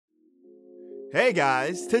Hey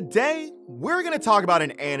guys, today we're gonna talk about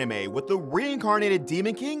an anime with the reincarnated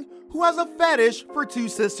Demon King who has a fetish for two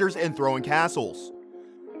sisters and throwing castles.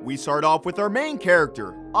 We start off with our main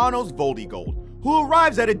character, Ano's Voldigoad, who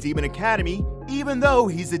arrives at a demon academy even though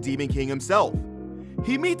he's the Demon King himself.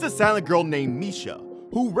 He meets a silent girl named Misha,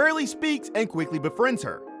 who rarely speaks and quickly befriends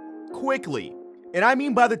her. Quickly. And I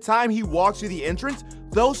mean by the time he walks through the entrance,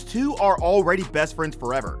 those two are already best friends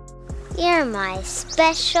forever. You're my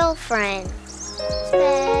special friend.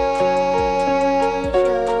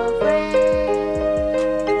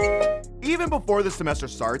 Even before the semester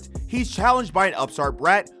starts, he's challenged by an upstart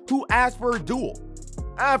brat who asks for a duel.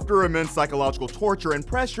 After immense psychological torture and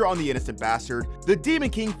pressure on the innocent bastard, the Demon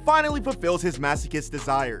King finally fulfills his masochist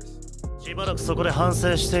desires.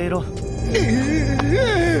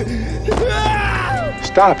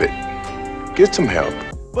 Stop it. Get some help.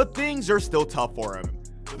 But things are still tough for him.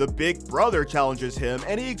 The big brother challenges him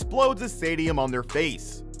and he explodes a stadium on their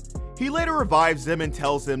face. He later revives them and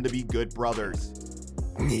tells them to be good brothers.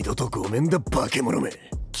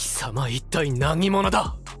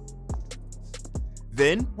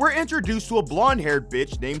 Then, we're introduced to a blonde-haired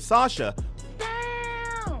bitch named Sasha,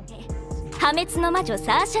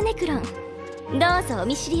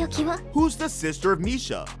 who's the sister of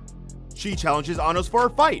Misha. She challenges Anos for a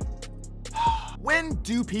fight. When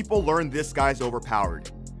do people learn this guy's overpowered?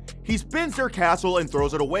 He spins their castle and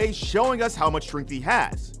throws it away, showing us how much strength he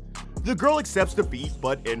has. The girl accepts defeat,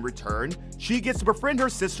 but in return, she gets to befriend her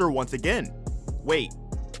sister once again. Wait,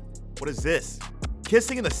 what is this?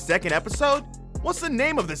 Kissing in the second episode? What's the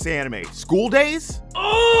name of this anime? School Days?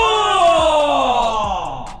 Oh!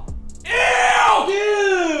 Ew!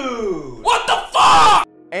 Dude! What the fuck?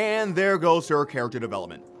 And there goes her character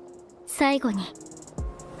development.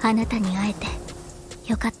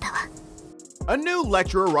 A new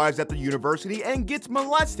lecturer arrives at the university and gets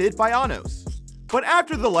molested by Anos. But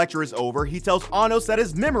after the lecture is over, he tells Anos that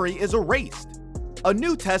his memory is erased. A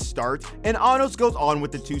new test starts, and Anos goes on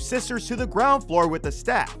with the two sisters to the ground floor with the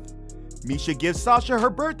staff. Misha gives Sasha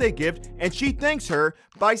her birthday gift, and she thanks her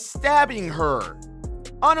by stabbing her.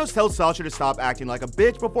 Anos tells Sasha to stop acting like a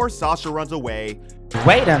bitch before Sasha runs away.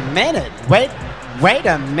 Wait a minute, wait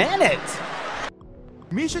a minute!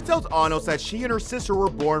 Misha tells Anos that she and her sister were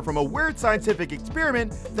born from a weird scientific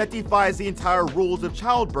experiment that defies the entire rules of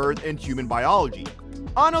childbirth and human biology.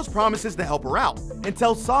 Anos promises to help her out and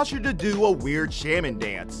tells Sasha to do a weird shaman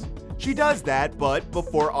dance. She does that, but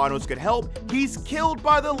before Anos could help, he's killed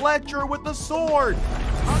by the lecturer with the sword.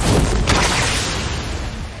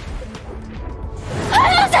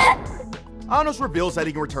 Anos reveals that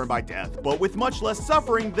he can return by death, but with much less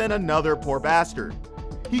suffering than another poor bastard.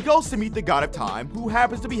 He goes to meet the god of time, who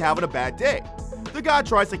happens to be having a bad day. The god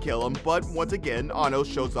tries to kill him, but once again, Anos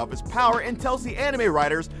shows off his power and tells the anime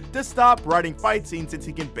writers to stop writing fight scenes since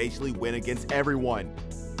he can basically win against everyone.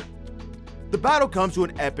 The battle comes to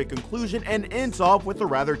an epic conclusion and ends off with a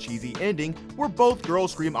rather cheesy ending where both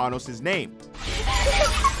girls scream Anos' name.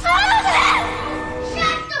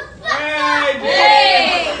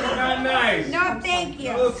 Hey! Not nice. No, thank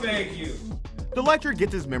you. No, thank you. The lecturer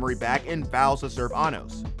gets his memory back and vows to serve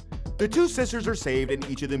Anos. The two sisters are saved and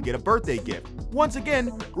each of them get a birthday gift, once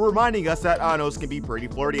again reminding us that Anos can be pretty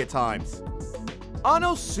flirty at times.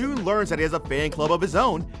 Anos soon learns that he has a fan club of his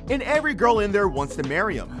own and every girl in there wants to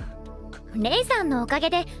marry him.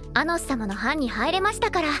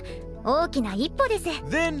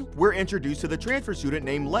 Then we're introduced to the transfer student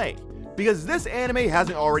named Lei, because this anime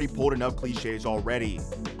hasn't already pulled enough cliches already.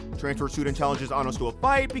 Transfer student challenges Anos to a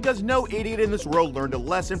fight because no idiot in this world learned a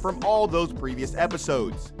lesson from all those previous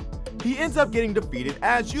episodes. He ends up getting defeated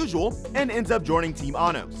as usual and ends up joining Team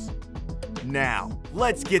Anos. Now,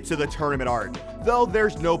 let's get to the tournament art, though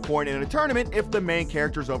there's no point in a tournament if the main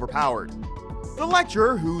character's overpowered. The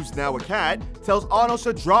lecturer, who's now a cat, tells Anos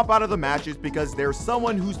to drop out of the matches because there's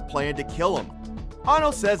someone who's planned to kill him.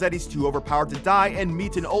 Anos says that he's too overpowered to die and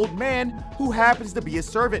meets an old man who happens to be his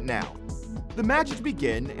servant now. The matches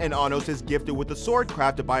begin, and Anos is gifted with a sword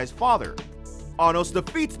crafted by his father. Anos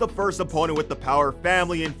defeats the first opponent with the power of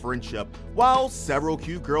family and friendship, while several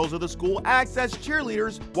cute girls of the school act as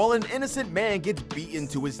cheerleaders while an innocent man gets beaten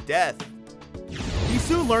to his death. He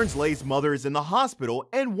soon learns Lei's mother is in the hospital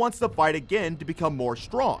and wants to fight again to become more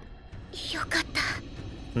strong.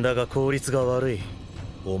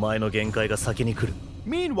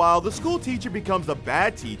 Meanwhile, the school teacher becomes a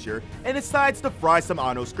bad teacher and decides to fry some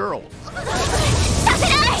Anos girls.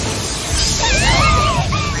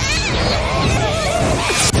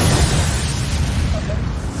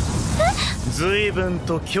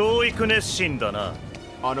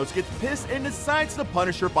 Anos gets pissed and decides to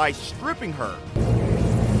punish her by stripping her.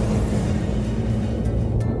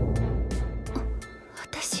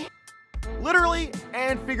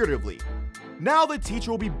 and figuratively. Now the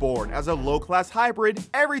teacher will be born as a low-class hybrid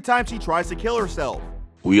every time she tries to kill herself.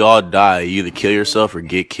 We all die. You either kill yourself or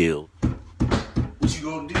get killed. What you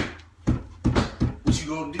gonna do? What you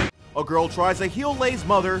gonna do? A girl tries to heal Lei's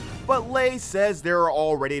mother, but Lei says there are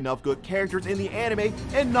already enough good characters in the anime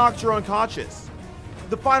and knocks her unconscious.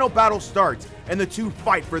 The final battle starts, and the two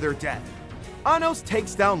fight for their death. Anos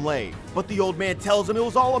takes down Lei, but the old man tells him it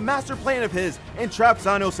was all a master plan of his and traps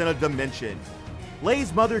Anos in a dimension.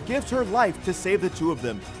 Lei's mother gives her life to save the two of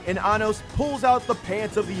them, and Anos pulls out the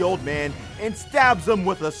pants of the old man and stabs him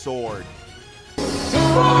with a sword.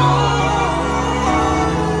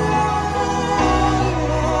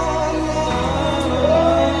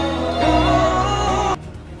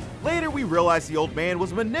 Later we realize the old man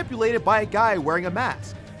was manipulated by a guy wearing a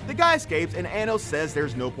mask. The guy escapes and Anos says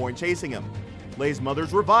there's no point chasing him. Lei's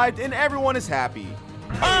mother's revived and everyone is happy.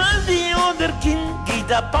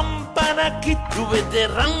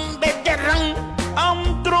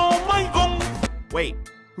 Wait,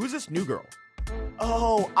 who's this new girl?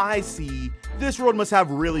 Oh, I see. This world must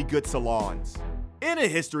have really good salons. In a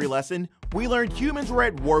history lesson, we learned humans were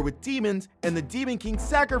at war with demons, and the Demon King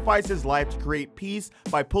sacrificed his life to create peace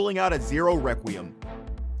by pulling out a Zero Requiem.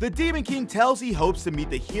 The Demon King tells he hopes to meet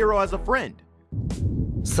the hero as a friend.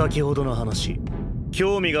 先ほどの話、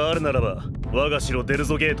興味があるならば、我が城デル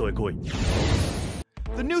ゾゲートへ来い。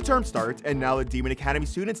 The new term starts, and now the Demon Academy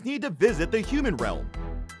students need to visit the human realm.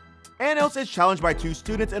 Anos is challenged by two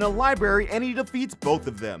students in a library, and he defeats both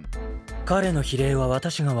of them. 彼の比例は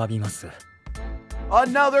私が詫びます。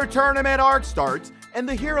 Another tournament arc starts, and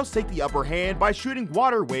the heroes take the upper hand by shooting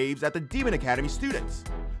water waves at the Demon Academy students.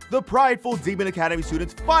 The prideful Demon Academy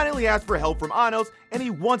students finally ask for help from Anos, and he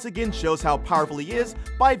once again shows how powerful he is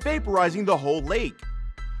by vaporizing the whole lake.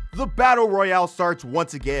 The battle royale starts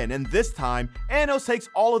once again, and this time, Anos takes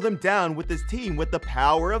all of them down with his team with the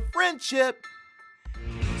power of friendship.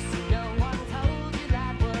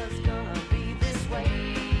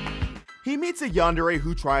 He meets a yandere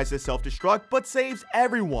who tries to self-destruct but saves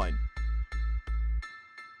everyone.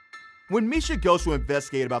 When Misha goes to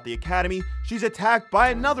investigate about the academy, she's attacked by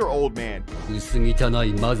another old man.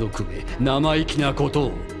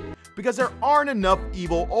 Because there aren't enough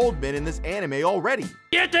evil old men in this anime already.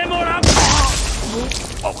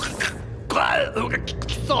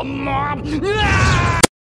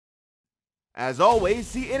 As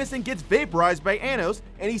always, the innocent gets vaporized by Anos,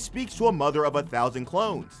 and he speaks to a mother of 1,000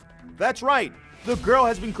 clones. That's right, the girl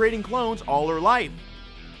has been creating clones all her life.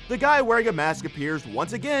 The guy wearing a mask appears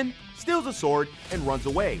once again, steals a sword, and runs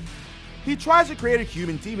away. He tries to create a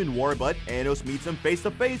human demon war, but Anos meets him face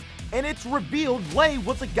to face, and it's revealed Lei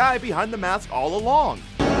was the guy behind the mask all along.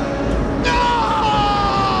 No!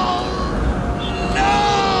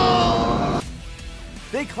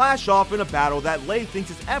 They clash off in a battle that Lei thinks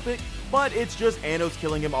is epic, but it's just Anos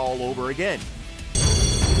killing him all over again.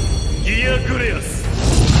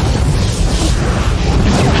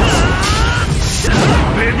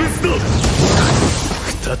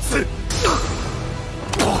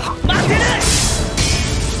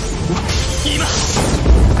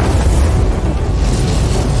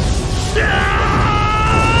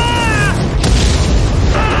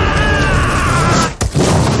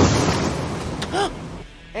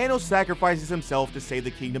 Anos sacrifices himself to save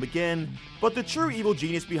the kingdom again, but the true evil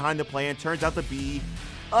genius behind the plan turns out to be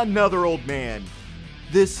another old man.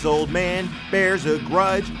 This old man bears a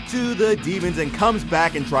grudge to the demons and comes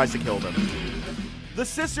back and tries to kill them. The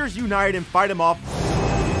sisters unite and fight him off.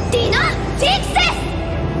 Dina, take this!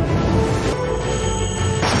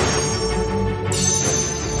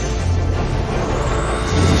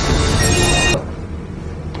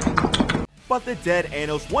 But the dead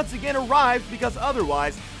Anos once again arrives because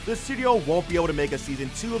otherwise, the studio won't be able to make a season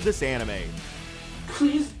 2 of this anime.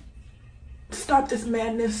 Please, stop this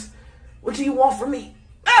madness. What do you want from me?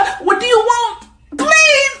 What do you want?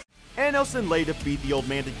 Please! Anos and Lei defeat the old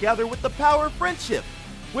man together with the power of friendship,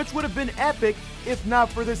 which would have been epic if not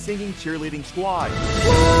for the singing cheerleading squad.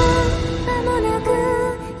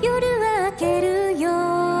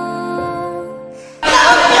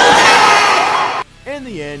 In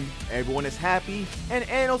the end, everyone is happy, and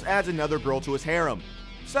Anos adds another girl to his harem.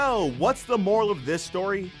 So, what's the moral of this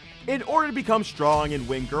story? In order to become strong and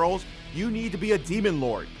win girls, you need to be a demon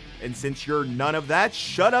lord. And since you're none of that,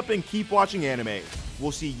 shut up and keep watching anime.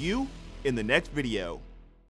 We'll see you in the next video.